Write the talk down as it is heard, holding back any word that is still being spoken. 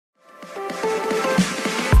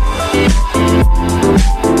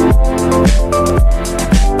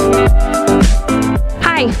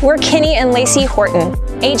We're Kenny and Lacey Horton,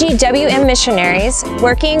 AGWM missionaries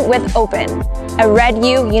working with Open, a Red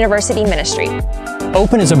U University ministry.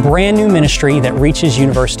 Open is a brand new ministry that reaches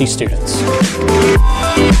university students.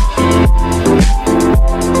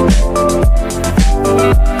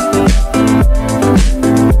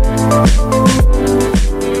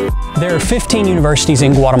 There are 15 universities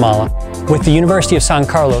in Guatemala, with the University of San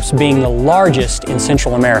Carlos being the largest in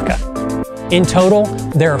Central America. In total,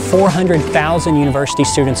 there are 400,000 university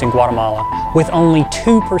students in Guatemala, with only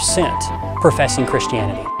 2% professing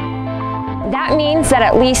Christianity. That means that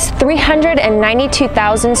at least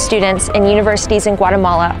 392,000 students in universities in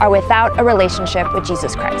Guatemala are without a relationship with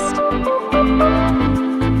Jesus Christ.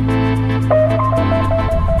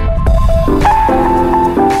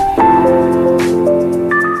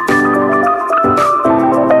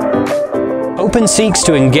 Open seeks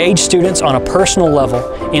to engage students on a personal level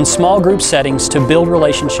in small group settings to build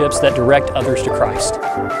relationships that direct others to Christ.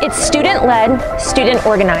 It's student-led,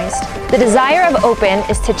 student-organized. The desire of Open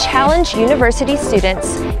is to challenge university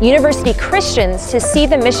students, university Christians, to see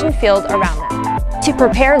the mission field around them, to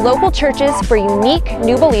prepare local churches for unique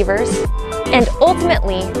new believers, and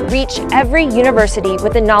ultimately reach every university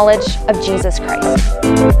with the knowledge of Jesus Christ.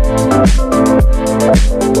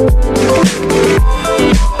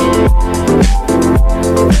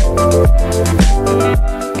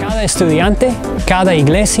 Cada estudiante, cada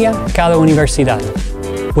iglesia, cada universidad.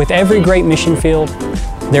 With every great mission field,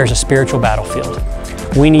 there's a spiritual battlefield.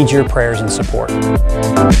 We need your prayers and support.